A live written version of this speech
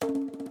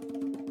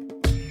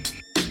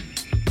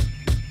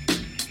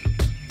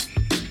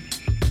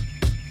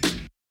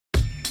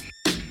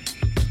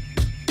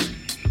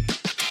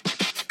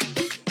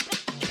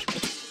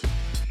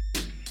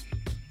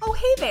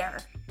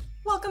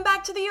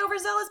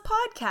Overzealous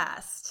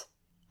Podcast.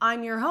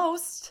 I'm your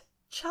host,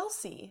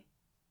 Chelsea.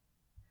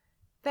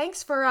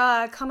 Thanks for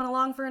coming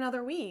along for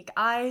another week.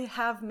 I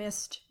have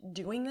missed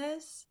doing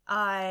this.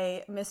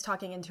 I miss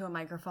talking into a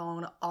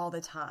microphone all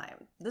the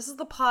time. This is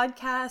the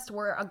podcast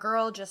where a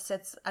girl just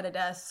sits at a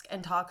desk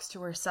and talks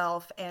to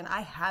herself, and I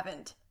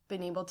haven't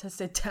been able to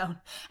sit down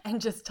and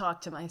just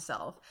talk to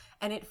myself.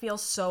 And it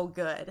feels so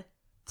good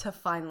to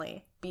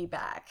finally be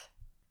back.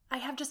 I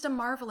have just a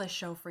marvelous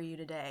show for you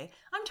today.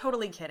 I'm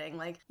totally kidding.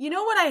 You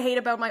know what I hate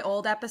about my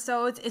old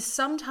episodes is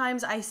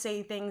sometimes I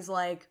say things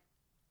like,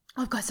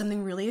 I've got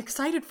something really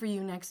excited for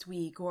you next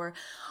week, or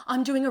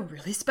I'm doing a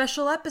really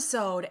special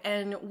episode.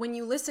 And when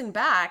you listen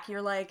back, you're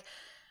like,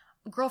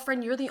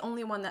 girlfriend, you're the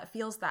only one that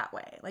feels that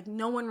way.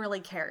 No one really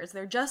cares.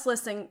 They're just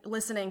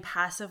listening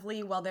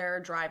passively while they're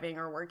driving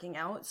or working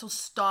out. So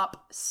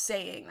stop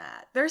saying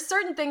that. There's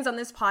certain things on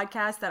this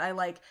podcast that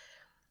I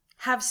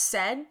have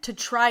said to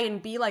try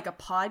and be like a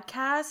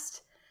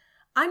podcast.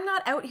 I'm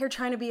not out here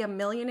trying to be a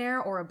millionaire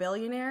or a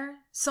billionaire,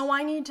 so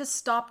I need to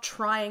stop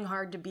trying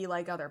hard to be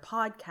like other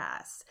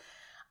podcasts.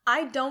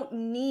 I don't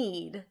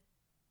need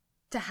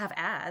to have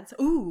ads.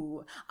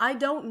 Ooh, I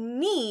don't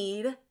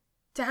need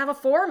to have a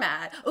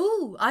format.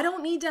 Ooh, I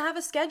don't need to have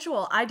a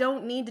schedule. I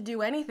don't need to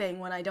do anything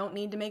when I don't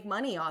need to make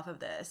money off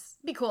of this.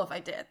 It'd be cool if I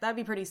did. That'd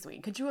be pretty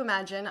sweet. Could you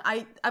imagine?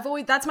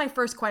 That's my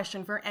first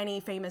question for any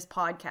famous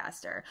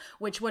podcaster,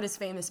 what does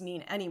famous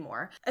mean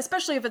anymore?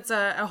 Especially if it's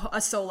a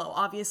solo.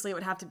 Obviously, it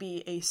would have to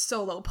be a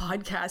solo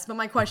podcast, but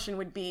my question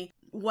would be,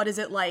 what is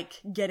it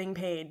like getting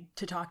paid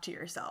to talk to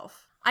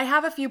yourself? I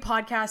have a few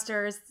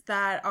podcasters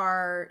that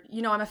are,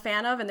 I'm a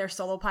fan of, and they're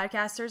solo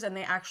podcasters, and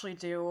they actually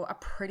do a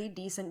pretty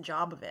decent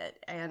job of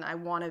it. And I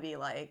want to be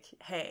like,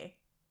 hey,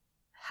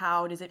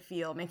 how does it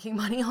feel making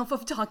money off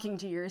of talking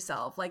to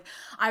yourself?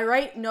 I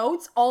write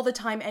notes all the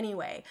time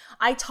anyway.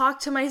 I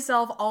talk to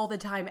myself all the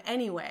time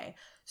anyway.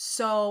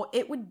 So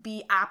it would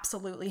be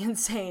absolutely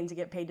insane to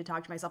get paid to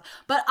talk to myself.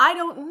 But I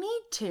don't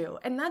need to,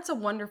 and that's a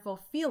wonderful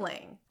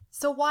feeling.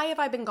 So why have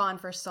I been gone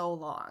for so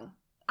long?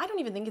 I don't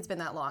even think it's been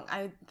that long.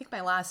 I think my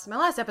last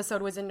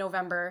episode was in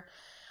November.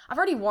 I've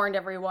already warned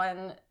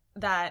everyone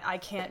that I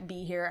can't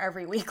be here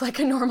every week like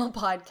a normal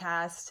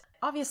podcast.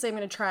 Obviously, I'm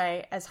going to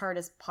try as hard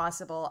as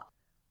possible.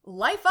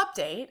 Life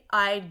update,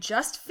 I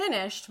just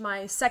finished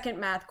my second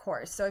math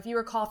course. So if you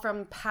recall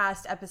from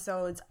past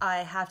episodes, I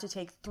have to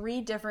take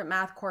 3 different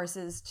math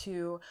courses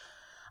to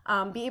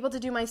be able to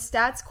do my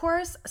stats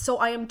course. So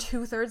I am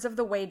 2/3 of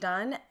the way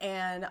done,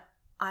 and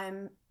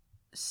I'm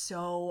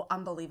so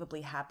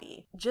unbelievably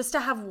happy. Just to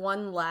have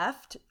one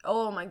left,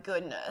 oh my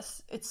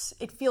goodness.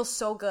 It feels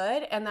so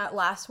good. And that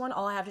last one,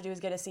 all I have to do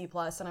is get a C+,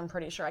 and I'm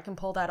pretty sure I can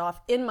pull that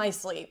off in my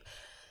sleep.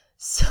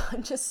 So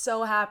I'm just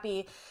so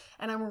happy.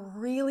 And I'm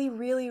really,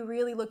 really,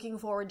 really looking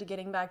forward to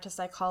getting back to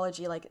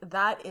psychology.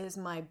 That is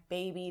my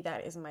baby.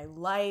 That is my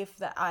life.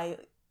 That I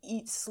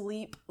eat,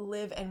 sleep,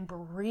 live, and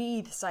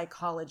breathe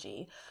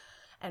psychology.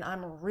 And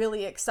I'm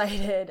really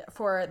excited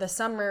for the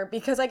summer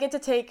because I get to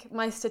take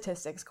my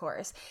statistics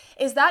course.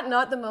 Is that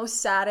not the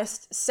most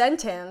saddest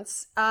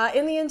sentence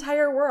in the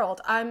entire world?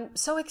 I'm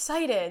so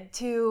excited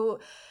to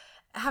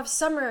have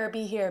summer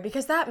be here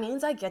because that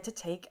means I get to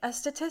take a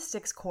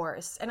statistics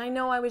course. And I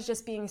know I was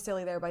just being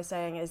silly there by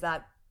saying, is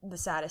that the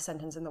saddest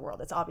sentence in the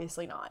world? It's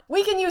obviously not.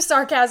 We can use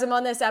sarcasm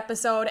on this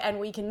episode, and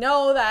we can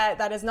know that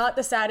that is not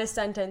the saddest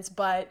sentence,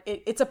 but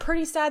it's a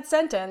pretty sad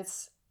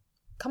sentence.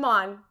 Come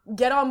on,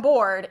 get on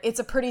board. It's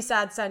a pretty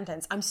sad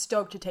sentence. I'm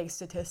stoked to take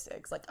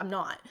statistics. I'm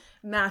not.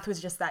 Math was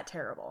just that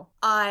terrible.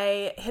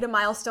 I hit a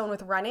milestone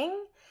with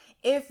running.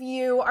 If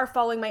you are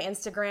following my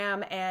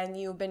Instagram and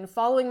you've been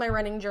following my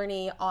running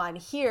journey on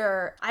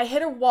here, I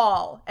hit a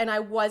wall and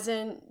I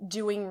wasn't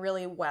doing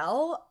really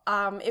well.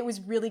 It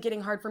was really getting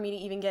hard for me to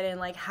even get in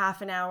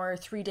half an hour,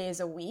 3 days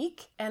a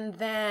week. And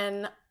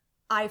then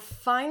I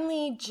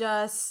finally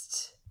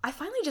just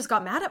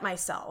got mad at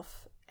myself.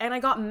 And I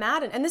got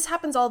mad and this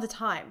happens all the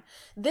time.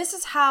 This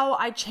is how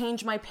I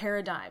change my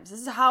paradigms.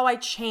 This is how I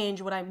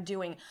change what I'm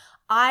doing.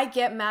 I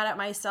get mad at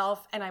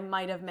myself, and I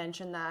might have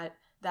mentioned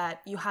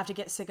that you have to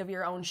get sick of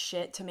your own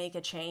shit to make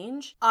a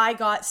change. I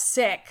got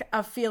sick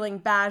of feeling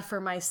bad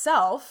for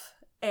myself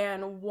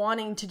and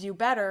wanting to do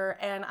better,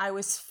 and I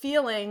was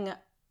feeling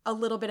a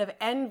little bit of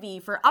envy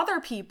for other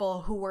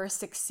people who were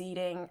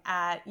succeeding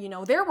at,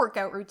 their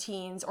workout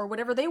routines or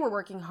whatever they were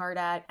working hard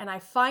at. And I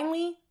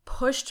finally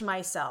pushed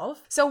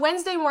myself. So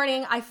Wednesday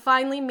morning, I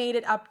finally made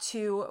it up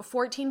to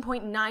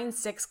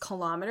 14.96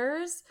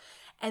 kilometers.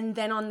 And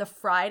then on the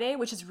Friday,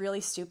 which is really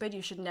stupid,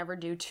 you should never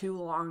do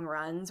 2 long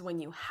runs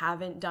when you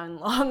haven't done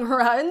long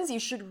runs. You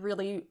should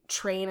really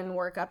train and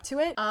work up to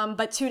it.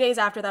 But 2 days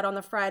after that on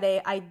the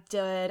Friday, I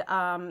did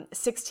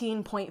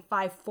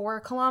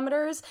 16.54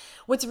 kilometers.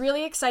 What's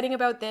really exciting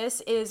about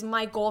this is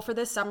my goal for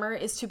this summer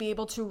is to be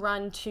able to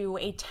run to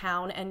a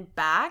town and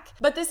back.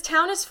 But this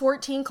town is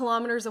 14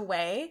 kilometers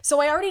away,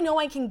 so I already know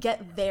I can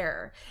get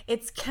there.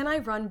 It's, can I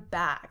run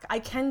back? I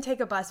can take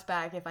a bus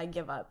back if I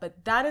give up,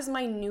 but that is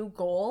my new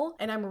goal.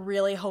 And and I'm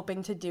really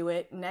hoping to do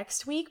it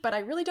next week, but I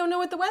really don't know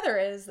what the weather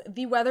is.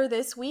 The weather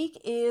this week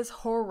is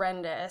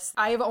horrendous.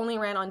 I have only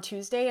ran on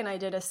Tuesday and I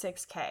did a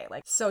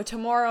 6K. So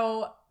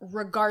tomorrow,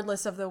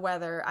 regardless of the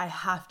weather, I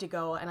have to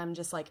go, and I'm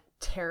just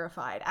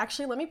terrified.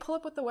 Actually, let me pull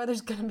up what the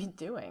weather's gonna be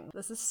doing.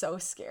 This is so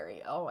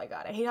scary. Oh my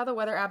god, I hate how the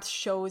weather app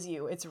shows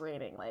you it's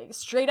raining.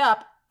 Straight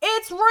up,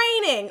 it's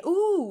raining!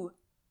 Ooh!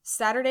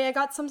 Saturday I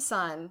got some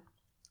sun.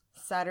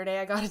 Saturday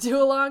I gotta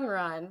do a long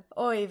run.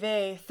 Oy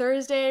vey.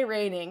 Thursday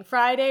raining.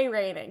 Friday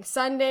raining.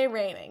 Sunday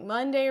raining.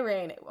 Monday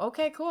raining.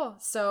 Okay, cool.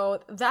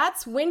 So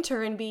that's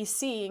winter in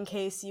BC, in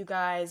case you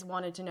guys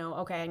wanted to know.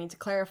 Okay, I need to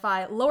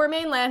clarify. Lower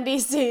mainland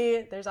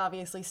BC. There's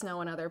obviously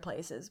snow in other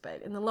places,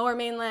 but in the lower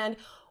mainland,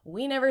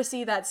 we never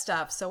see that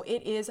stuff. So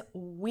it is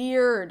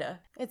weird.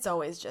 It's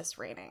always just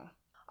raining.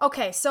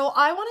 Okay, so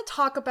I want to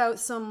talk about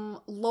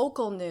some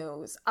local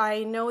news.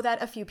 I know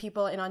that a few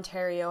people in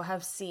Ontario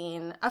have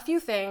seen a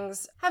few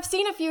things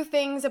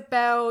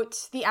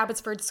about the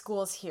Abbotsford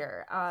schools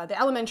here, the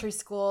elementary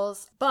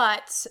schools.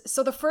 But,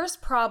 so the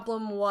first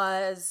problem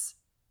was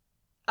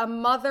a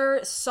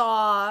mother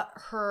saw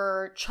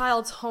her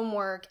child's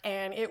homework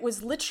and it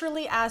was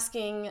literally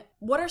asking,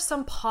 what are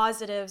some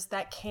positives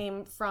that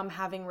came from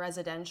having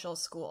residential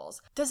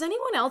schools? Does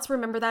anyone else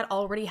remember that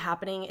already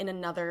happening in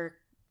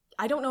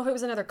I don't know if it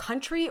was another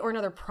country or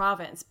another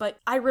province, but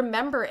I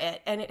remember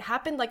it, and it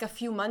happened a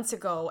few months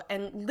ago,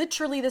 and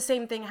literally the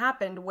same thing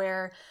happened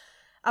where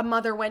a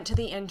mother went to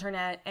the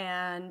internet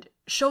and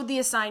showed the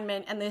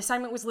assignment, and the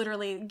assignment was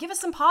literally, give us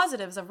some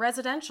positives of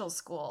residential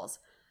schools.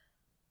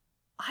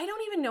 I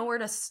don't even know where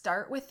to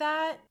start with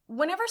that.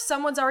 Whenever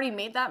someone's already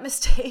made that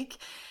mistake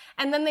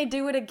and then they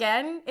do it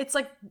again, it's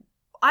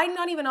I'm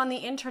not even on the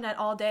internet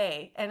all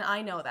day, and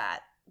I know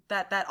that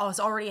has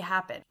already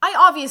happened. I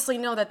obviously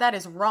know that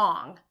is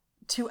wrong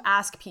to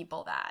ask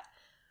people that.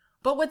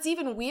 But what's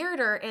even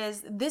weirder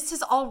is this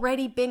has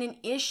already been an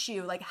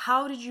issue.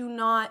 How did you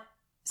not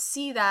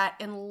see that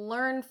and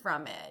learn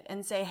from it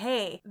and say,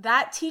 hey,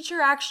 that teacher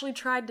actually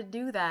tried to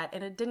do that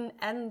and it didn't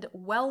end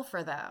well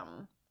for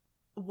them?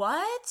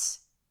 What?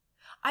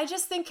 I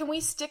just think, can we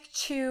stick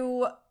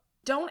to,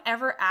 don't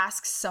ever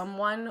ask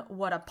someone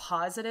what a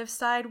positive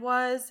side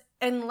was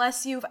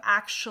unless you've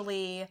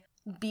actually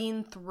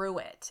been through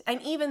it.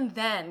 And even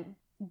then,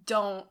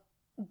 don't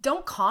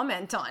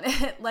comment on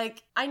it.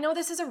 I know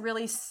this is a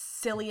really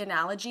silly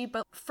analogy,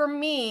 but for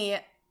me,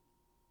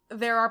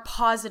 there are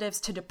positives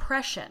to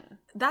depression.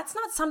 That's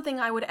not something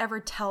I would ever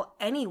tell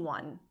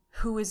anyone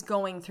who is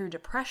going through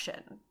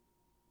depression.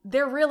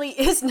 There really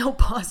is no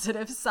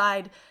positive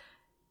side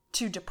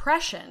to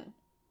depression.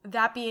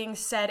 That being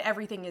said,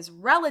 everything is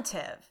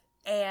relative.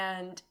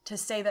 And to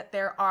say that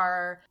there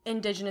are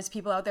Indigenous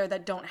people out there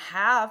that don't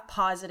have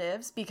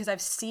positives, because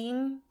I've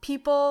seen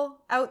people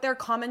out there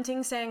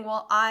commenting saying,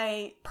 well,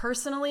 I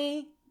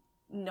personally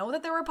know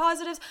that there were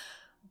positives,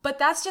 but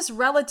that's just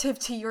relative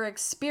to your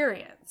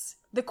experience.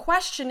 The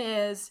question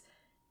is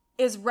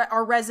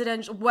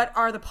what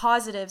are the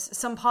positives,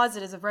 some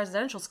positives of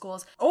residential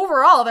schools?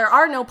 Overall, there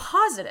are no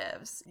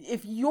positives.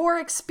 If your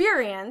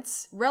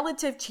experience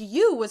relative to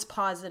you was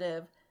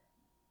positive,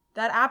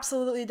 that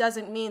absolutely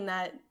doesn't mean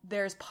that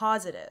there's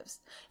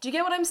positives. Do you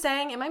get what I'm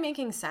saying? Am I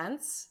making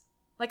sense?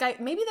 Maybe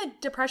the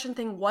depression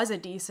thing was a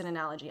decent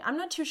analogy. I'm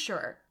not too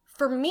sure.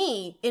 For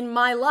me, in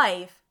my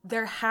life,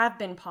 there have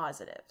been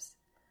positives,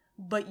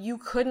 but you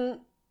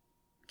couldn't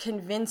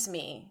convince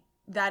me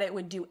that it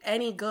would do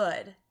any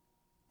good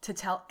to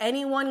tell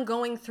anyone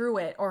going through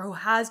it, or who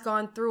has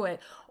gone through it,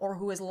 or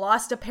who has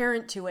lost a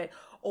parent to it,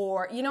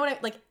 or, you know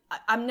what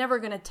I'm never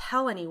going to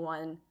tell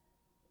anyone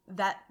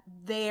that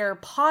they're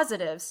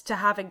positives to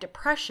having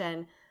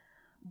depression,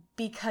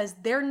 because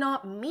they're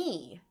not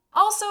me.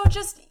 Also,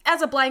 just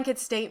as a blanket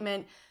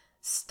statement,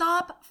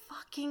 stop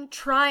fucking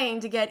trying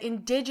to get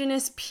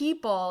Indigenous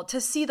people to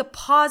see the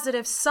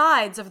positive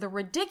sides of the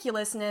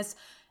ridiculousness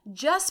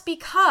just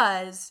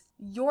because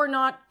you're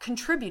not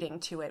contributing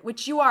to it,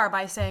 which you are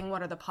by saying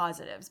what are the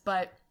positives.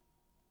 But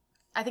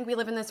I think we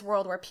live in this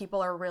world where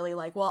people are really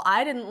well,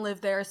 I didn't live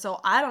there, so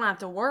I don't have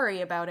to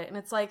worry about it. And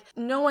it's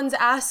no one's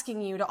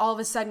asking you to all of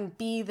a sudden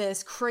be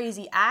this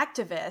crazy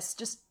activist.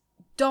 Just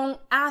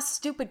don't ask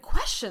stupid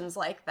questions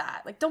like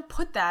that. Don't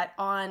put that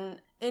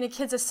in a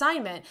kid's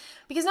assignment.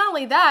 Because not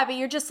only that, but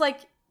you're just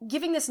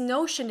giving this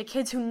notion to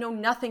kids who know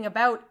nothing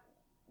about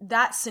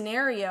that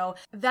scenario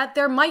that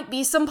there might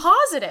be some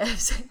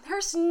positives.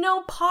 There's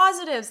no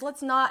positives.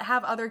 Let's not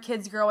have other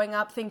kids growing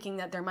up thinking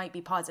that there might be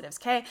positives,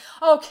 okay?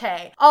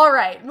 Okay, all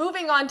right,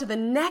 moving on to the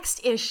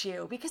next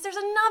issue, because there's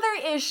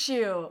another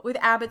issue with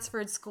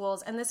Abbotsford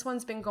schools, and this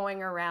one's been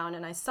going around,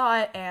 and I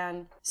saw it,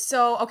 and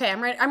so, okay,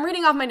 I'm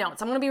reading off my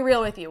notes. I'm gonna be real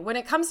with you. When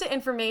it comes to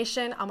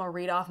information, I'm gonna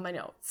read off my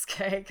notes,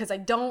 okay? Because I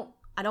don't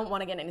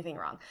want to get anything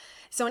wrong.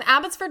 So an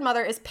Abbotsford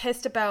mother is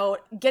pissed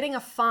about getting a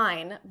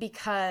fine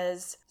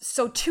because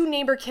two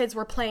neighbor kids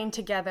were playing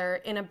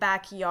together in a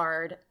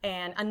backyard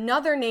and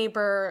another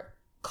neighbor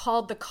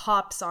called the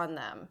cops on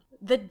them.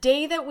 The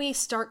day that we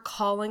start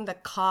calling the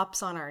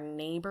cops on our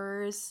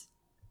neighbors,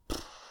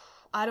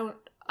 I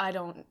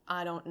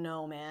don't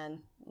know, man.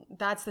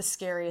 That's the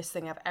scariest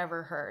thing I've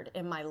ever heard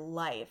in my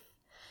life.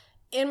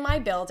 In my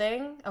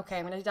building, okay,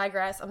 I'm going to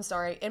digress. I'm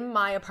sorry. In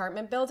my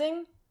apartment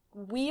building,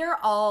 we are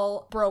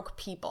all broke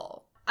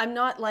people. I'm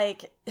not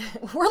like,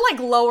 we're like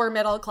lower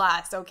middle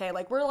class, okay?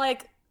 Like we're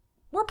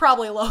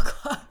probably low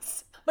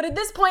class. But at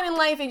this point in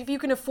life, if you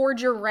can afford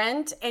your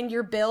rent and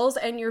your bills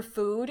and your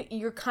food,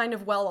 you're kind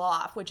of well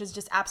off, which is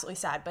just absolutely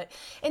sad. But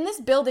in this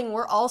building,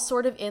 we're all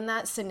sort of in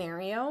that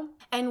scenario,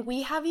 and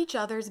we have each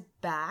other's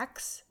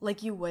backs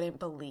like you wouldn't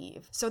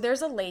believe. So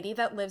there's a lady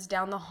that lives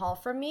down the hall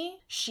from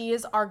me. She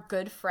is our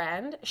good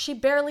friend. She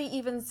barely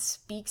even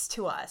speaks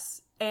to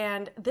us.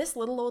 And this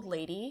little old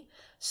lady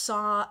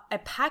saw a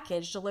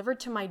package delivered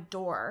to my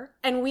door.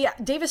 And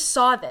Davis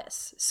saw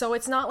this. So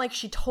it's not like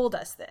she told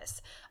us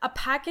this. A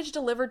package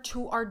delivered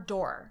to our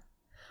door.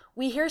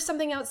 We hear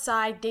something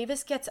outside.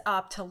 Davis gets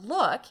up to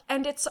look.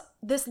 And it's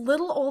this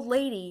little old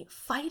lady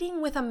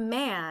fighting with a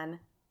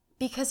man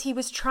because he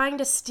was trying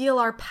to steal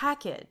our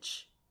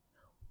package.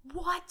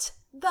 What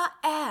the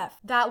F?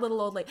 That little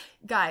old lady.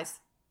 Guys,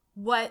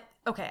 what?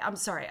 Okay, I'm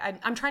sorry.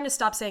 I'm trying to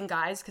stop saying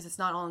guys because it's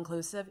not all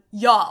inclusive.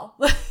 Y'all.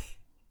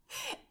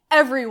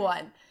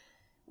 Everyone.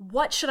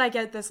 What should I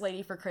get this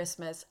lady for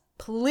Christmas?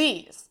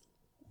 Please.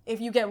 If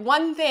you get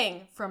one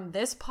thing from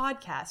this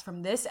podcast,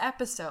 from this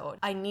episode,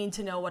 I need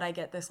to know what I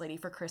get this lady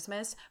for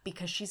Christmas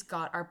because she's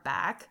got our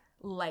back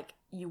like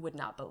you would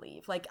not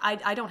believe. Like,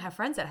 I don't have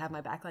friends that have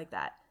my back like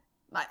that.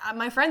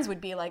 My friends would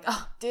be like,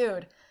 oh,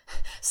 dude,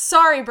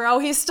 sorry, bro,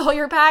 he stole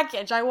your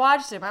package. I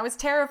watched him. I was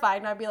terrified.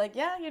 And I'd be like,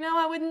 yeah,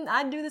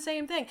 I'd do the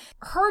same thing.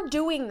 Her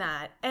doing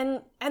that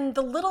and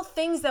the little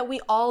things that we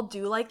all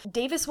do, like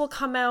Davis will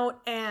come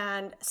out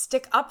and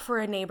stick up for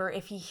a neighbor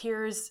if he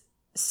hears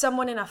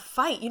someone in a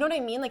fight. You know what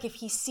I mean? Like if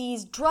he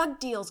sees drug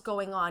deals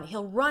going on,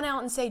 he'll run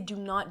out and say, do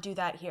not do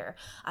that here.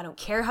 I don't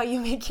care how you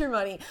make your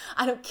money.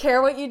 I don't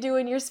care what you do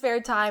in your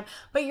spare time,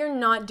 but you're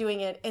not doing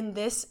it in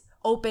this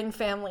open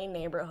family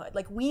neighborhood.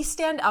 Like we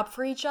stand up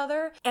for each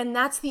other, and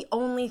that's the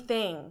only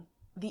thing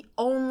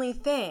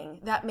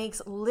that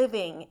makes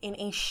living in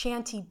a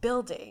shanty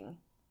building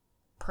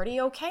pretty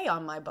okay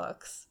on my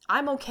books.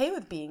 I'm okay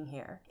with being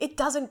here. It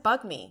doesn't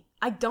bug me.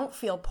 I don't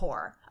feel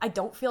poor. I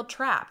don't feel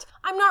trapped.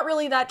 I'm not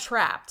really that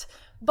trapped,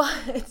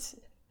 but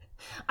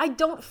I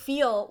don't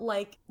feel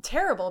like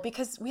terrible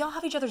because we all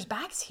have each other's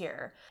backs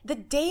here. The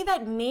day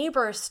that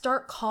neighbors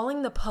start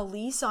calling the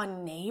police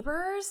on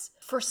neighbors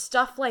for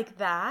stuff like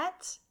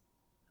that,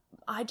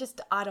 I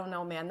don't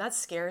know, man. That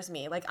scares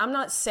me. Like, I'm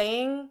not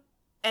saying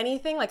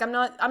anything. Like, I'm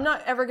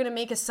not ever going to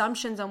make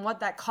assumptions on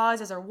what that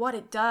causes or what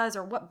it does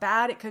or what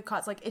bad it could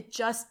cause. Like, it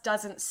just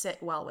doesn't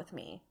sit well with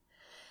me.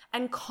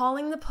 And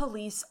calling the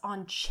police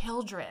on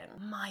children.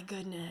 My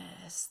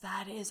goodness,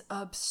 that is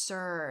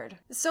absurd.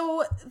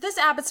 So this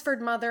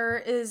Abbotsford mother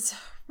is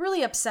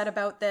really upset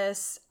about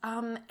this,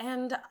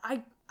 and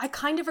I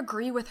kind of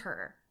agree with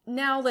her.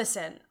 Now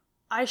listen,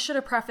 I should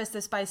have prefaced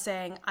this by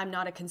saying I'm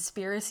not a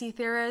conspiracy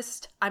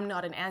theorist, I'm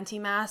not an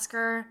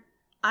anti-masker,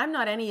 I'm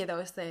not any of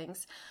those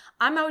things.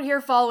 I'm out here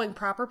following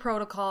proper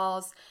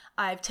protocols,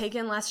 I've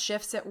taken less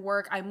shifts at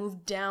work, I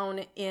moved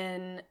down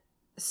in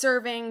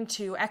serving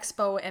to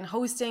expo and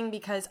hosting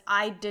because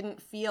I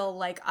didn't feel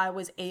like I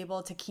was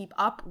able to keep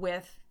up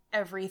with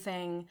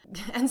everything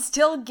and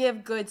still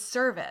give good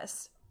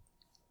service.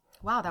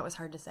 Wow, that was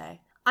hard to say.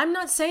 I'm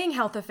not saying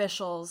health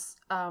officials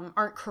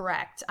aren't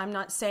correct. I'm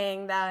not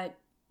saying that,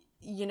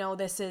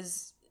 this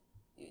is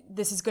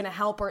going to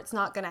help or it's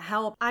not going to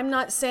help. I'm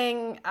not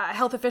saying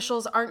health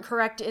officials aren't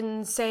correct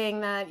in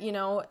saying that,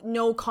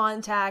 no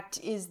contact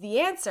is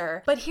the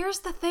answer. But here's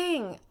the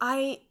thing.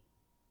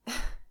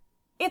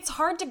 It's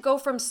hard to go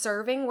from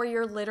serving where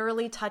you're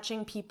literally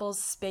touching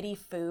people's spitty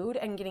food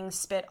and getting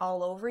spit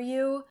all over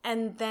you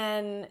and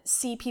then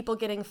see people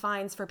getting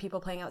fines for people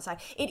playing outside.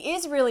 It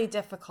is really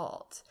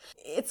difficult.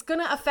 It's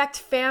going to affect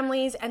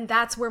families, and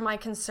that's where my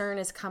concern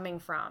is coming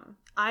from.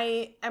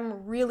 I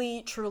am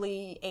really,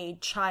 truly a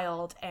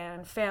child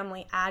and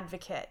family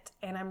advocate,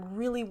 and I'm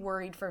really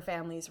worried for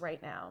families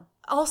right now.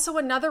 Also,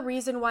 another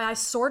reason why I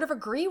sort of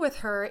agree with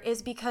her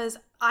is because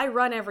I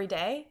run every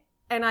day.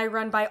 And I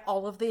run by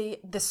all of the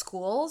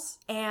schools,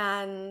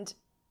 and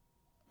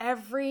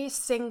every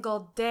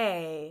single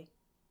day,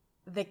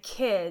 the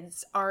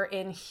kids are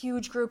in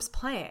huge groups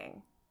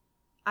playing.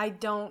 I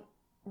don't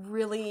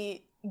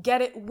really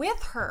get it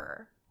with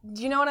her.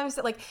 Do you know what I'm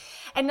saying? Like,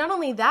 and not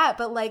only that,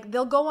 but like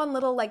they'll go on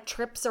little like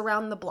trips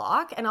around the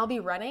block, and I'll be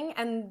running,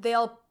 and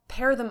they'll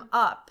pair them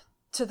up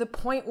to the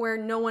point where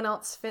no one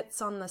else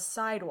fits on the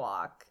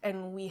sidewalk,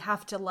 and we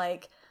have to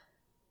like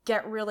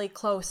get really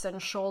close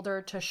and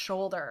shoulder to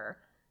shoulder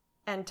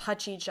and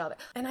touch each other.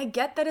 And I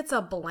get that it's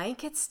a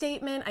blanket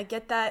statement. I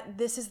get that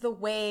this is the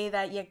way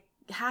that you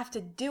have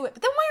to do it.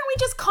 But then why aren't we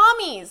just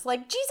commies?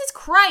 Like, Jesus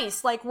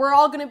Christ, like we're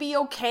all gonna be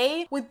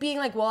okay with being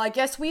like, well, I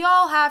guess we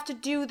all have to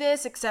do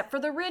this except for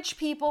the rich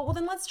people. Well,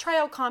 then let's try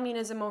out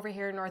communism over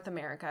here in North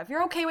America. If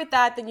you're okay with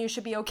that, then you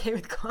should be okay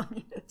with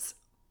communism.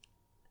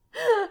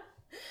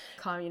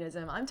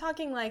 Communism. I'm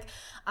talking like,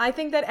 I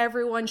think that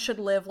everyone should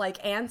live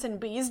like ants and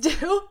bees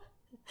do.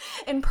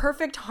 in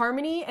perfect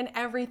harmony and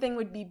everything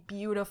would be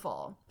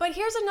beautiful. But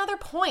here's another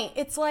point.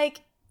 It's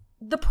like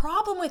the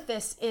problem with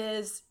this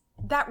is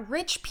that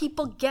rich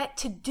people get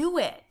to do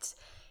it.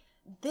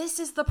 This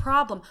is the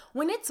problem.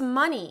 When it's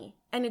money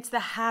and it's the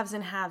haves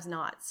and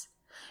have-nots,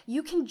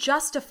 you can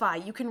justify,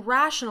 you can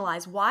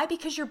rationalize. Why?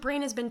 Because your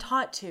brain has been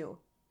taught to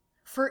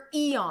for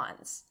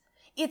eons.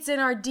 It's in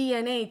our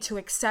DNA to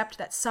accept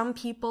that some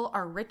people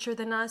are richer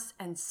than us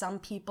and some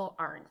people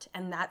aren't.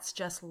 And that's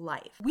just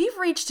life. We've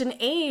reached an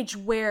age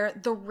where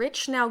the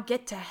rich now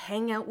get to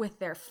hang out with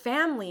their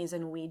families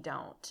and we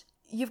don't.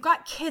 You've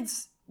got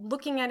kids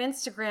looking at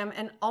Instagram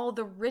and all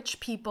the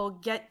rich people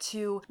get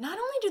to, not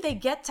only do they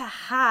get to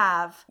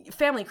have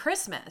family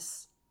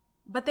Christmas,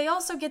 but they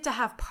also get to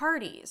have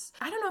parties.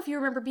 I don't know if you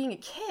remember being a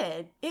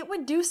kid. It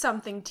would do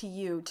something to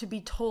you to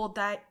be told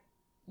that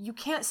you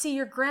can't see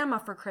your grandma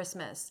for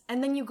Christmas.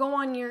 And then you go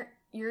on your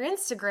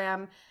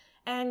Instagram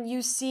and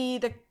you see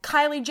the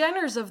Kylie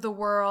Jenners of the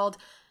world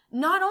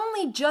not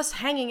only just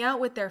hanging out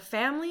with their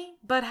family,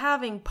 but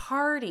having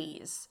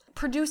parties,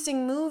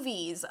 producing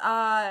movies,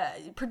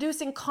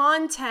 producing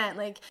content.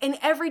 Like in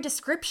every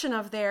description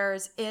of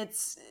theirs,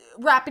 it's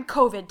rapid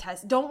COVID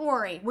test. Don't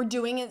worry, we're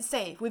doing it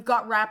safe. We've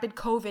got rapid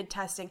COVID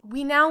testing.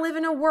 We now live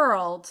in a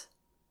world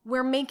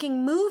where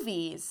making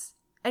movies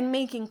and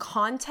making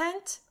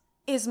content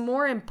is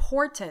more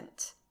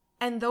important,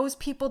 and those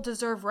people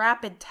deserve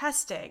rapid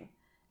testing,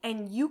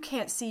 and you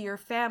can't see your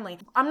family.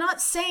 I'm not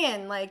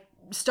saying like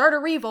start a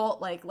revolt,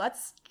 like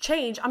let's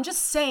change. I'm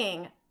just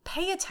saying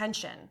pay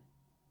attention.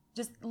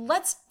 Just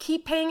let's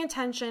keep paying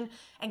attention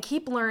and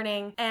keep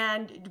learning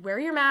and wear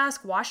your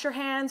mask, wash your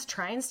hands,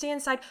 try and stay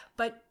inside,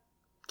 but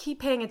keep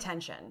paying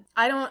attention.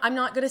 I'm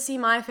not going to see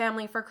my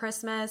family for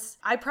Christmas.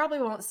 I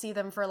probably won't see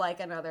them for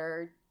like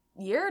another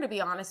year, to be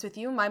honest with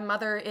you. My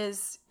mother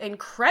is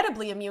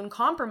incredibly immune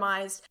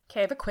compromised.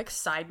 Okay, I have a quick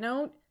side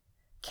note.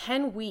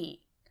 Can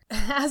we,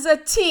 as a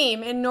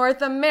team in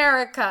North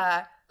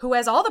America, who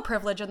has all the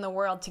privilege in the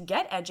world to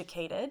get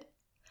educated,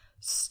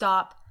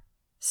 stop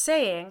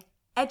saying,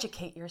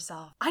 educate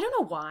yourself? I don't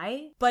know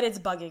why, but it's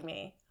bugging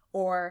me.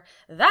 Or,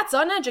 that's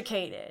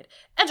uneducated.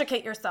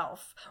 Educate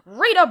yourself.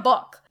 Read a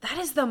book. That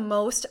is the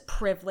most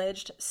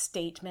privileged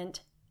statement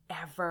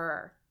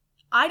ever.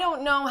 I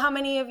don't know how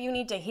many of you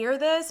need to hear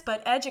this,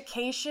 but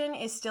education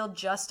is still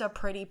just a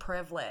pretty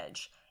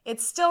privilege.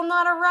 It's still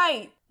not a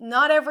right.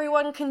 Not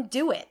everyone can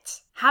do it.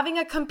 Having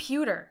a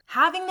computer,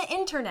 having the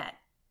internet,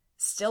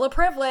 still a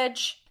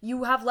privilege.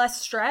 You have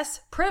less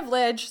stress.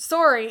 Privilege.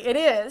 Sorry, it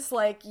is.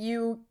 Like,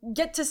 you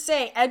get to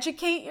say,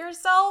 educate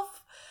yourself.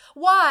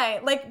 Why?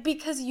 Like,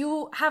 because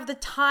you have the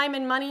time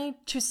and money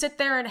to sit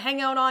there and hang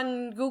out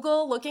on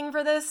Google looking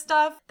for this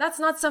stuff? That's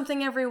not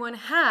something everyone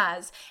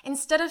has.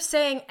 Instead of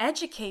saying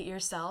educate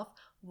yourself,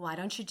 why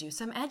don't you do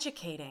some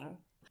educating?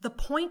 The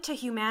point to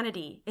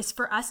humanity is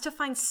for us to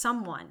find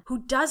someone who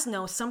does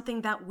know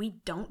something that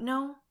we don't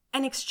know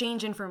and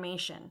exchange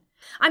information.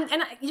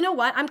 You know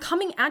what? I'm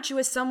coming at you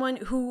as someone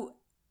who,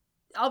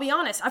 I'll be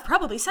honest, I've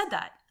probably said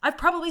that. I've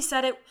probably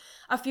said it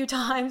a few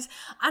times,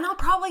 and I'll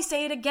probably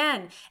say it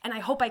again. And I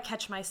hope I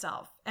catch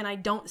myself and I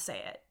don't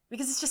say it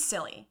because it's just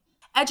silly.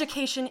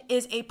 Education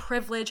is a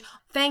privilege.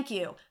 Thank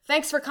you.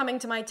 Thanks for coming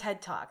to my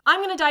TED Talk. I'm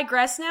going to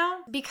digress now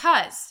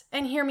because,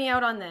 and hear me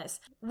out on this,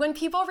 when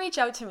people reach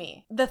out to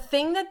me, the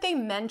thing that they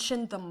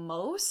mention the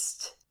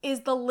most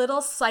is the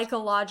little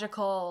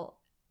psychological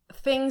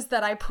things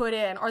that I put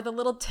in, or the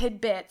little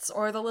tidbits,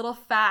 or the little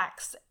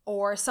facts,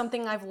 or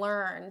something I've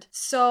learned.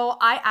 So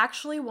I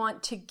actually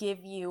want to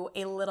give you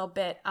a little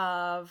bit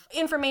of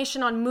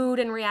information on mood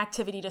and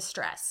reactivity to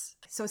stress.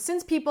 So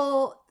since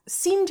people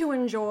seem to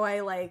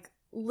enjoy like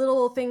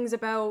little things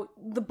about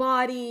the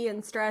body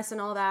and stress and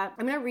all that,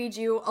 I'm going to read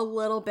you a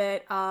little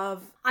bit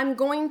of, I'm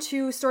going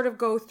to sort of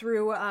go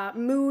through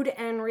mood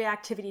and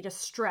reactivity to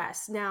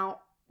stress. Now,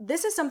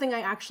 this is something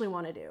I actually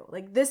want to do.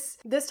 Like this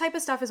type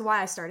of stuff is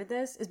why I started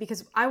this, is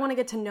because I want to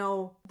get to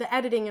know the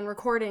editing and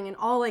recording and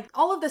all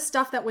of the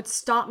stuff that would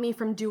stop me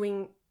from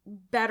doing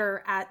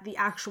better at the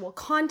actual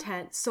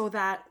content, so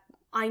that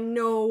I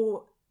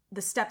know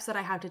the steps that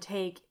I have to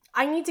take.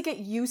 I need to get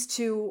used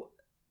to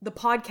the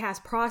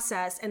podcast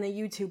process and the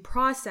YouTube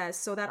process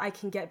so that I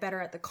can get better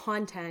at the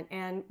content.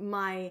 And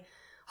my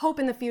hope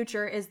in the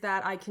future is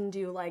that I can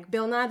do like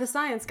Bill Nye the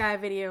Science Guy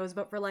videos,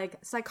 but for like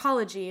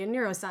psychology and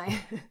neuroscience.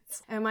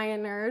 Am I a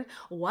nerd?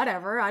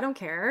 Whatever, I don't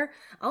care.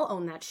 I'll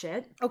own that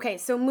shit. Okay,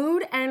 so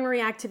mood and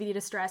reactivity to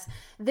stress.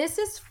 This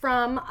is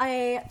from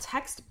a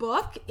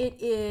textbook.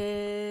 It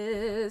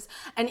is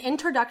An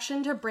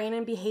Introduction to Brain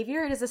and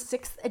Behavior. It is a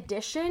 6th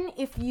edition.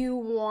 If you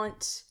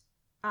want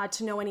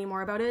to know any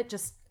more about it,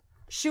 just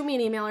shoot me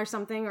an email or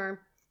something,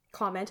 or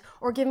comment,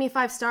 or give me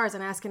 5 stars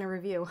and ask in a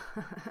review.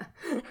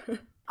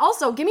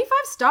 Also, give me 5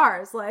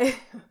 stars. Like,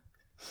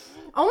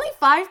 only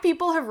 5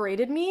 people have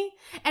rated me,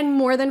 and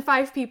more than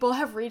 5 people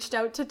have reached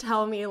out to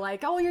tell me,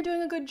 like, oh, you're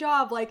doing a good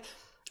job. Like,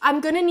 I'm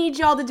gonna need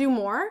y'all to do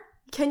more.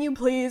 Can you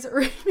please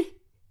rate me?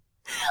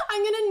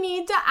 I'm gonna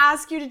need to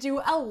ask you to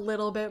do a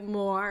little bit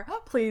more.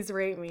 Please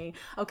rate me.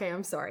 Okay,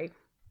 I'm sorry.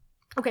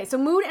 Okay, so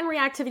mood and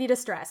reactivity to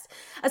stress.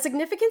 A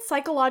significant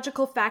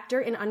psychological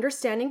factor in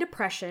understanding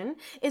depression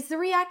is the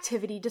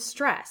reactivity to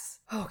stress.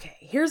 Okay,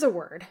 here's a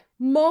word.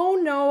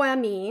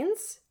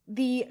 Monoamines,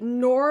 the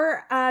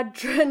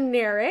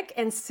noradrenergic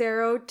and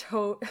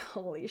serotonin.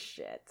 Holy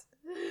shit.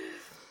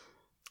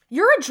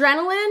 Your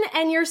adrenaline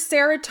and your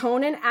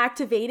serotonin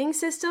activating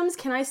systems,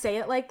 can I say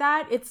it like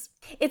that? It's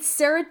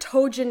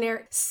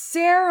serotonin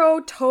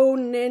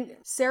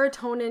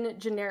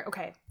generic.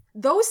 Okay,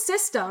 those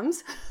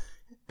systems.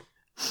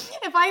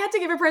 If I had to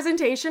give a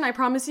presentation, I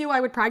promise you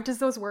I would practice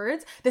those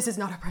words. This is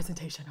not a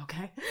presentation,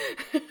 okay?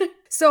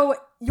 So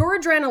your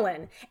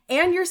adrenaline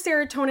and your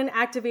serotonin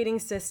activating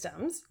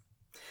systems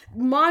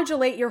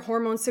modulate your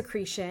hormone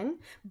secretion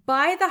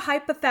by the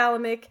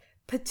hypothalamic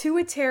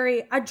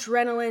pituitary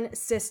adrenaline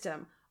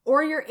system,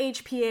 or your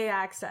HPA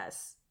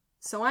axis.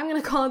 So I'm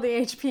going to call it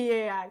the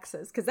HPA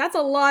axis because that's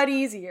a lot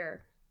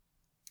easier.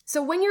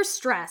 So when you're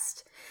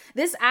stressed,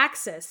 this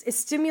axis is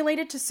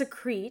stimulated to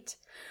secrete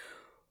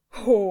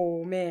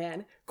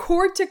corticotropin.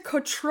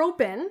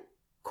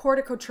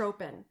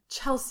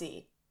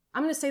 Chelsea,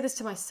 I'm going to say this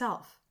to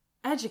myself.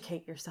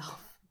 Educate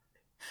yourself.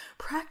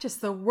 Practice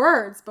the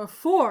words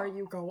before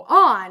you go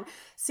on.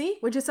 See,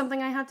 which is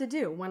something I have to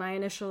do when I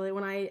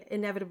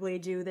inevitably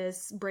do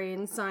this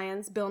brain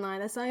science, Bill Nye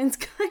the Science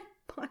Guy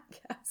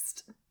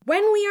podcast.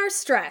 When we are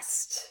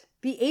stressed,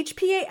 the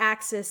HPA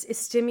axis is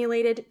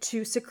stimulated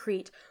to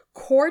secrete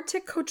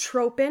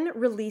corticotropin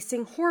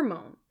releasing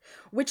hormone,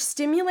 which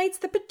stimulates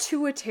the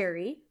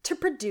pituitary to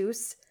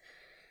produce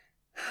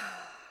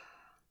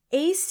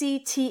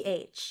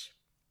ACTH.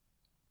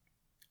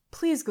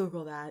 Please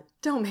Google that.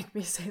 Don't make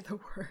me say the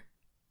word.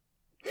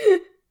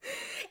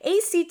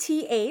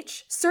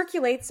 ACTH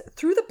circulates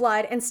through the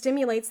blood and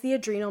stimulates the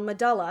adrenal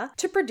medulla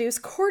to produce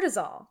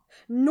cortisol.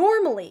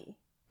 Normally,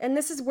 and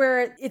this is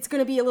where it's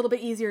going to be a little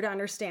bit easier to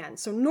understand.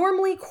 So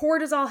normally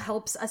cortisol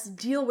helps us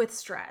deal with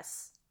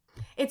stress.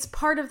 It's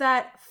part of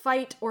that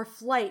fight or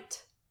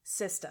flight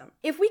system.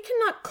 If we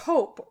cannot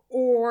cope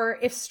or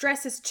if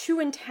stress is too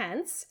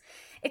intense,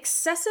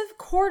 excessive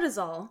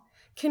cortisol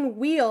can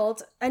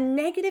wield a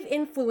negative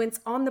influence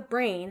on the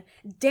brain,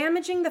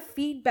 damaging the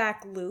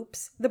feedback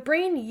loops the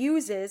brain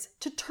uses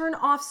to turn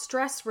off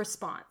stress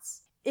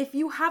response. If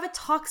you have a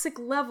toxic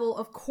level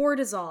of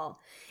cortisol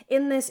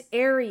in this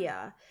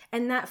area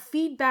and that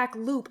feedback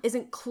loop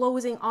isn't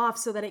closing off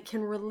so that it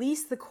can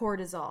release the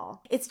cortisol,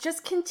 it's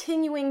just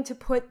continuing to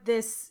put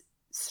this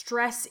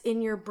stress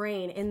in your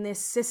brain, in this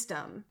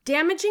system,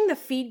 damaging the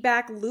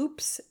feedback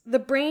loops the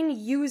brain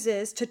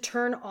uses to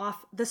turn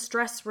off the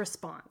stress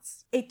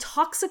response. A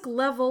toxic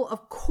level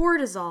of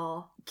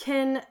cortisol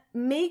can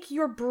make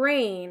your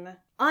brain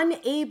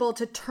unable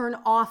to turn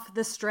off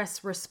the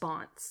stress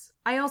response.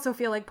 I also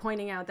feel like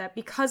pointing out that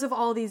because of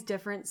all these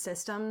different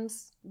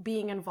systems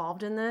being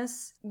involved in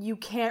this, you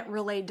can't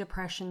relate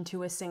depression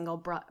to a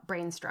single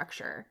brain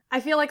structure. I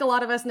feel like a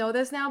lot of us know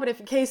this now, but if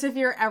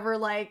you're ever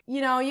like,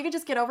 you could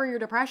just get over your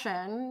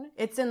depression.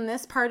 It's in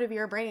this part of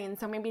your brain,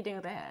 so maybe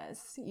do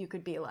this. You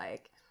could be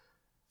like,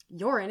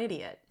 you're an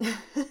idiot.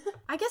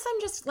 I guess I'm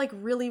just like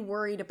really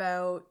worried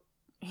about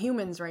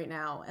humans right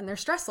now and their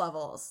stress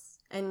levels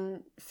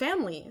and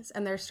families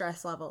and their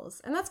stress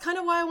levels. And that's kind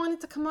of why I wanted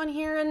to come on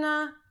here and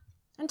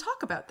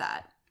talk about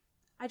that.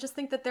 I just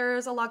think that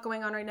there's a lot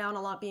going on right now and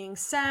a lot being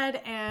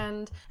said.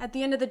 And at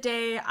the end of the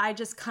day, I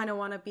just kind of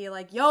want to be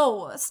like,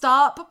 yo,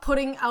 stop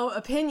putting out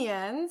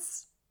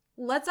opinions.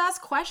 Let's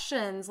ask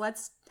questions.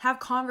 Let's have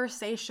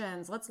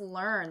conversations. Let's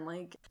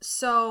learn.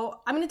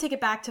 So I'm going to take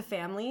it back to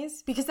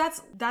families because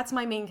that's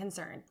my main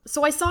concern.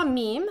 So I saw a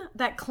meme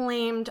that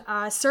claimed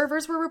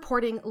servers were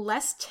reporting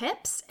less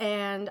tips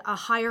and a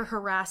higher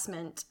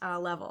harassment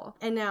level.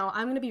 And now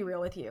I'm going to be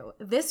real with you.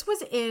 This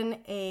was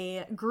in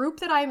a group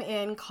that I'm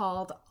in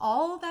called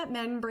All That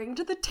Men Bring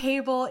to the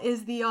Table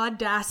is the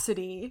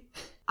Audacity.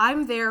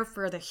 I'm there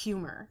for the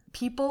humor.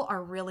 People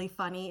are really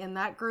funny in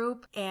that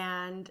group,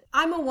 and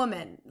I'm a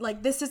woman.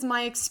 This is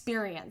my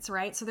experience,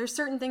 right? So there's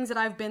certain things that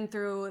I've been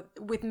through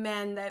with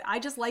men that I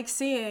just like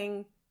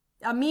seeing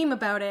a meme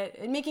about it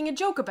and making a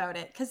joke about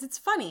it because it's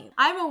funny.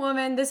 I'm a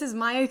woman. This is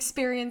my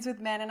experience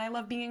with men, and I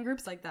love being in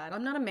groups like that.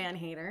 I'm not a man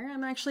hater.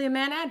 I'm actually a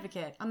man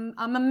advocate. I'm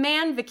a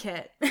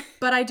manvocate.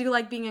 But I do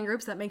like being in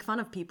groups that make fun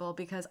of people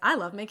because I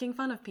love making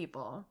fun of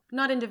people,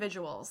 not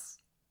individuals,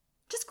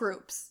 just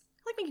groups.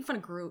 I like making fun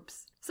of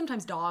groups.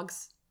 Sometimes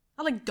dogs.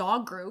 I like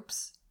dog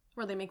groups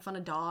where they make fun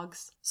of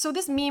dogs. So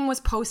this meme was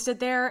posted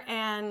there,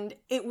 and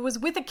it was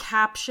with a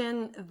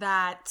caption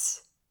that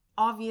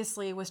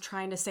obviously was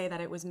trying to say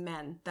that it was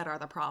men that are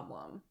the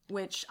problem,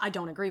 which I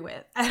don't agree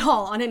with at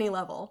all on any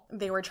level.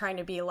 They were trying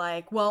to be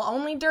like, well,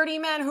 only dirty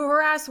men who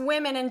harass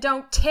women and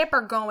don't tip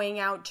are going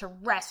out to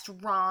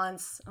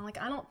restaurants. I'm like,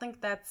 I don't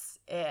think that's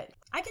it.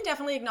 I can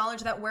definitely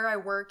acknowledge that where I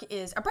work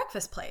is a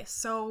breakfast place,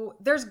 so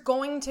there's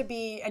going to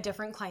be a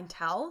different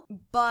clientele,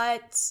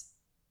 but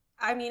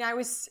I mean, I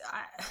was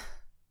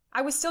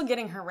still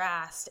getting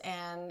harassed,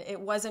 and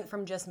it wasn't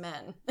from just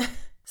men.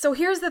 So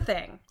here's the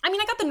thing. I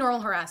mean, I got the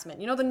normal harassment,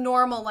 the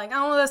normal, like,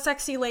 oh, the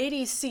sexy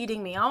lady's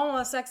seating me. Oh,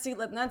 the sexy,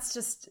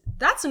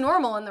 that's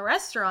normal in the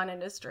restaurant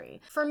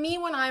industry. For me,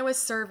 when I was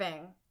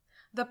serving,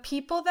 the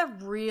people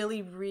that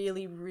really,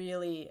 really,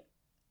 really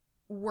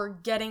were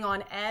getting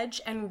on edge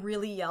and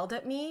really yelled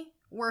at me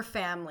were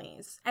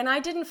families. And I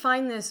didn't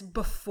find this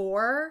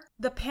before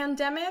the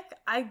pandemic.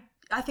 I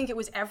think it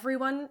was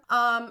everyone,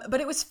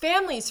 but it was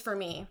families for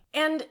me.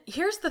 And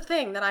here's the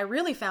thing that I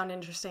really found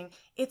interesting.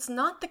 It's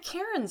not the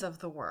Karens of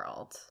the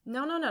world.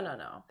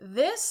 No.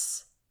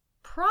 This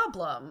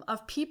problem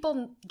of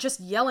people just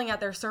yelling at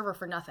their server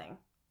for nothing.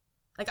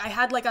 Like I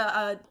had like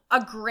a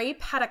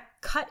grape had a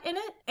cut in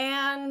it,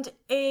 and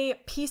a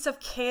piece of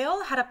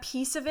kale had a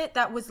piece of it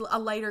that was a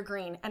lighter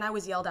green, and I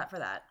was yelled at for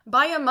that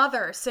by a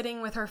mother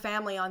sitting with her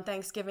family on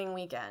Thanksgiving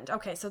weekend.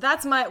 Okay, so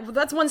that's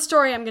one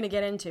story I'm going to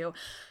get into.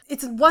 It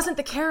wasn't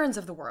the Karens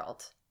of the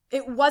world.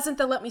 It wasn't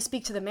the let me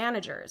speak to the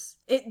managers.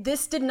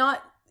 This did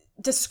not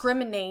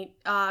discriminate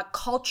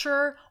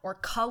culture or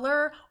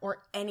color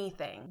or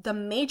anything. The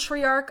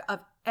matriarch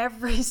of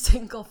every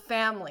single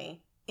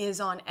family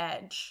is on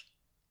edge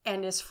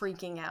and is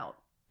freaking out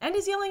and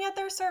is yelling at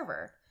their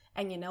server.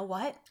 And you know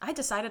what? I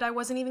decided I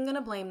wasn't even going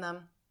to blame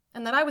them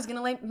and that I was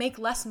going to make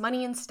less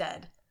money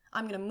instead.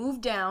 I'm going to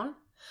move down.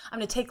 I'm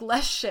going to take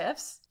less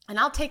shifts and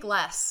I'll take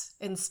less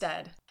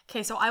instead.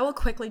 Okay, so I will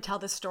quickly tell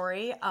the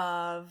story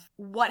of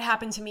what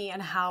happened to me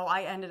and how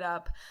I ended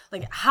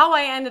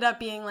up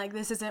being like,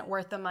 this isn't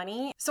worth the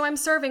money. So I'm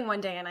serving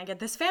one day and I get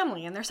this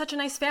family, and they're such a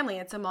nice family.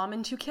 It's a mom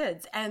and 2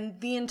 kids. And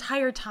the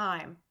entire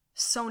time,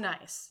 so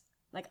nice.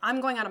 Like,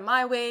 I'm going out of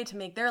my way to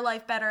make their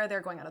life better.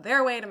 They're going out of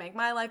their way to make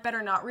my life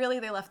better. Not really.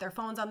 They left their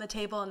phones on the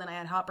table, and then I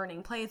had hot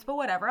burning plates, but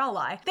whatever, I'll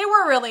lie. They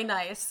were really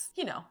nice.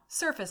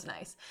 Surface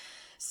nice.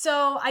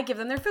 So I give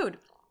them their food.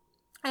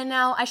 And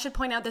now I should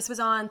point out this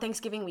was on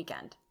Thanksgiving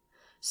weekend.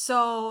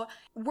 So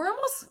we're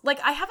almost,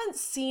 I haven't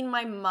seen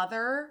my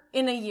mother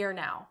in a year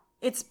now.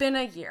 It's been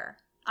a year.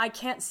 I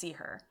can't see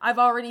her. I've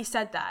already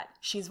said that.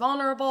 She's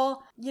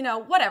vulnerable.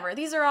 Whatever.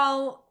 These are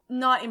all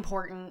not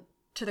important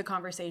to the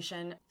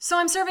conversation. So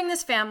I'm serving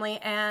this family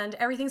and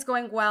everything's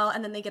going well,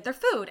 and then they get their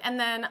food. And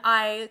then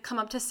I come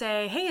up to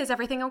say, hey, is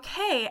everything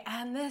okay?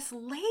 And this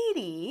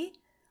lady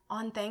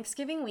on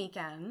Thanksgiving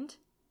weekend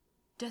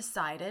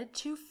decided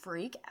to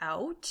freak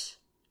out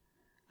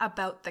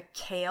about the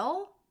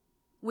kale,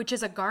 which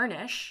is a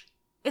garnish.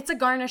 It's a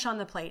garnish on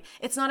the plate.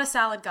 It's not a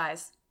salad,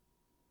 guys.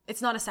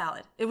 It's not a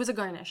salad. It was a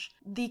garnish.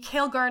 The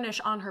kale garnish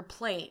on her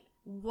plate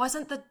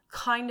wasn't the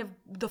kind of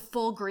the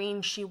full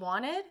green she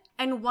wanted,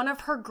 and one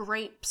of her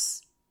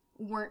grapes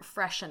weren't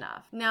fresh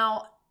enough.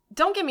 Now,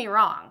 don't get me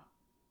wrong.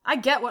 I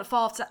get what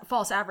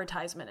false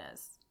advertisement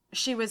is.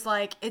 She was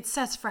like, it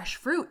says fresh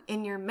fruit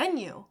in your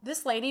menu.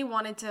 This lady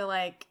wanted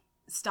to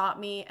stop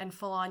me and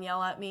full on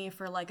yell at me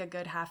for a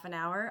good half an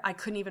hour. I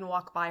couldn't even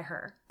walk by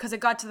her because it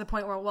got to the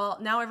point where, well,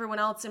 now everyone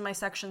else in my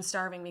section's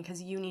starving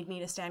because you need me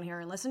to stand here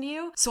and listen to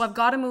you. So I've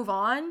got to move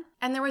on.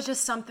 And there was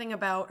just something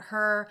about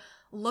her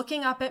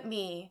looking up at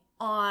me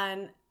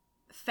on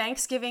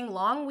Thanksgiving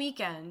long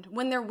weekend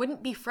when there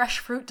wouldn't be fresh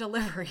fruit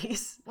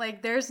deliveries.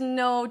 There's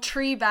no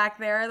tree back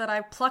there that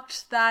I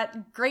plucked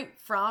that grape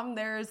from.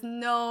 There's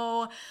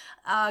no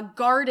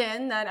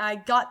garden that I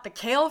got the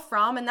kale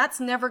from, and that's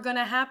never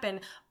gonna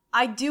happen.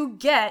 I do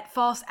get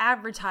false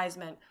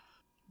advertisement,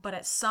 but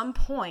at some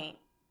point,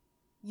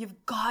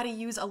 you've got to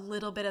use a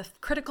little bit of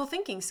critical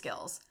thinking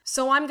skills.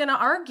 So I'm going to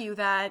argue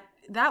that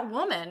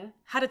woman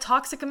had a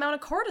toxic amount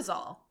of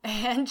cortisol,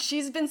 and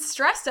she's been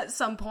stressed at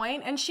some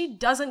point, and she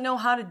doesn't know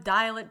how to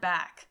dial it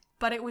back.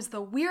 But it was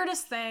the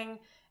weirdest thing,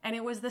 and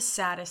it was the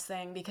saddest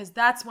thing, because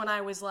that's when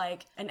I was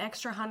like, an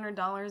extra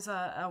 $100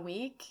 a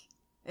week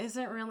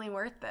isn't really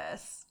worth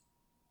this.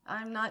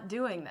 I'm not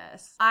doing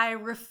this. I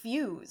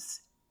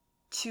refuse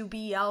to be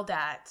yelled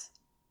at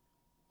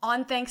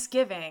on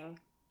Thanksgiving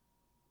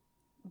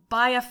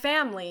by a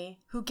family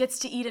who gets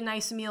to eat a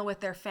nice meal with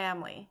their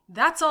family.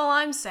 That's all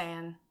I'm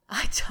saying.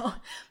 I'm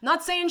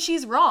not saying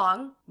she's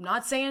wrong. I'm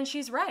not saying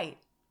she's right.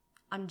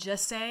 I'm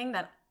just saying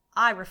that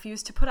I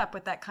refuse to put up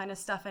with that kind of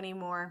stuff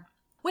anymore.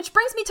 Which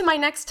brings me to my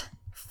next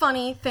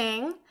funny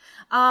thing.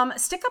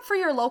 Stick up for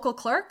your local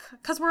clerk,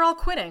 because we're all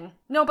quitting.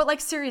 No,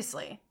 but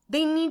seriously.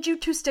 They need you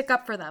to stick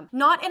up for them.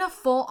 Not in a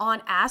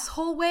full-on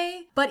asshole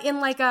way, but in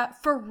a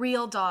for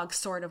real dog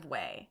sort of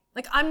way.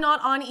 I'm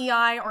not on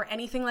EI or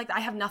anything like that.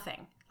 I have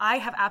nothing. I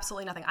have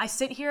absolutely nothing. I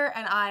sit here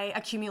and I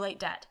accumulate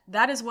debt.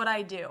 That is what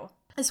I do.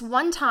 This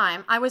one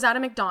time I was at a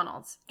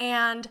McDonald's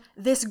and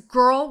this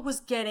girl was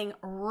getting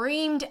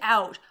reamed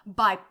out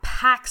by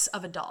packs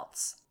of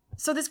adults.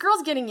 So this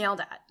girl's getting yelled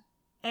at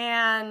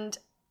and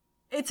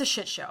it's a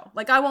shit show.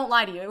 I won't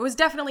lie to you. It was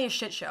definitely a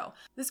shit show.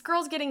 This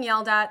girl's getting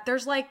yelled at.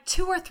 There's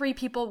 2 or 3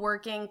 people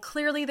working.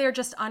 Clearly they're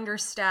just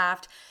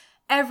understaffed.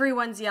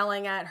 Everyone's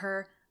yelling at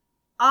her.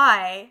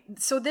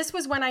 So this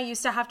was when I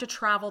used to have to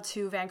travel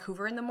to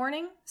Vancouver in the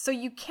morning. So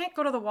you can't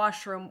go to the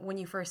washroom when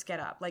you first get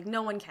up.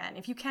 No one can.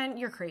 If you can,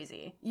 you're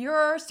crazy.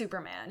 You're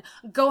Superman.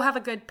 Go have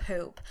a good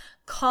poop.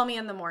 Call me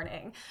in the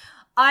morning.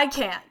 I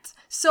can't.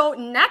 So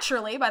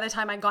naturally, by the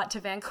time I got to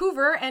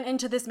Vancouver and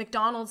into this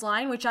McDonald's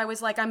line, which I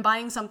was like, I'm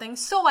buying something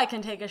so I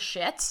can take a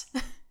shit.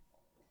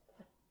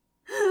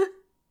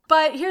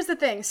 But here's the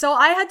thing. So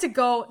I had to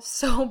go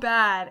so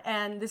bad,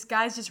 and this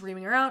guy's just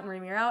reaming her out,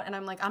 and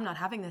I'm like, I'm not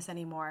having this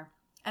anymore.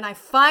 And I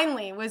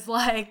finally was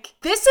like,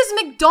 this is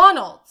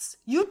McDonald's.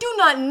 You do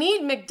not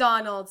need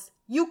McDonald's.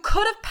 You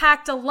could have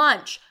packed a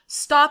lunch.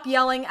 Stop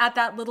yelling at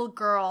that little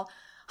girl.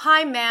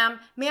 Hi,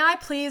 ma'am, may I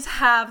please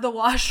have the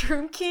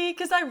washroom key?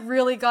 Because I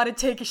really got to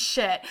take a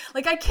shit.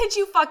 Like, I kid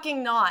you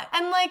fucking not.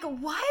 And like,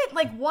 what?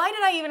 Like, why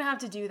did I even have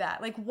to do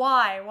that? Like,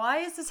 why? Why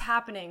is this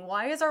happening?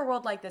 Why is our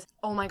world like this?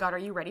 Oh my God, are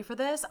you ready for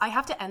this? I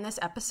have to end this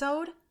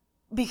episode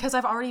because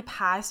I've already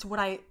passed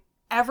what I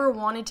ever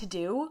wanted to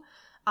do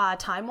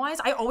time-wise.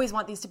 I always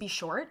want these to be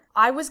short.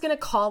 I was going to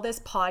call this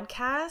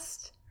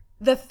podcast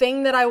the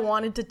thing that I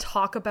wanted to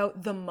talk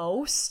about the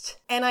most,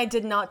 and I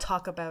did not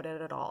talk about it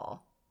at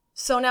all.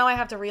 So now I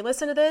have to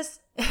re-listen to this,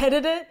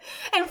 edit it,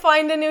 and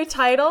find a new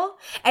title,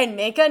 and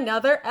make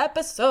another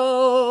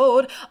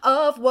episode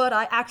of what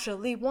I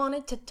actually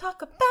wanted to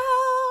talk about.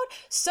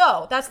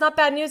 So, that's not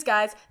bad news,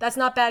 guys. That's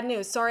not bad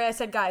news. Sorry I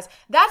said guys.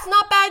 That's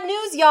not bad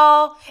news,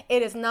 y'all.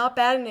 It is not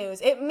bad news.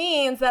 It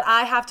means that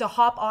I have to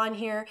hop on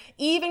here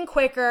even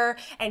quicker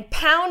and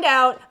pound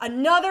out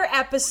another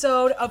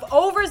episode of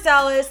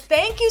Overzealous.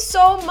 Thank you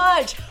so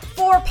much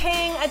for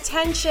paying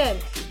attention.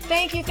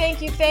 Thank you,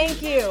 thank you,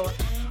 thank you.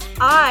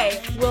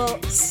 I will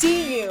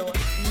see you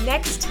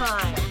next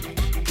time.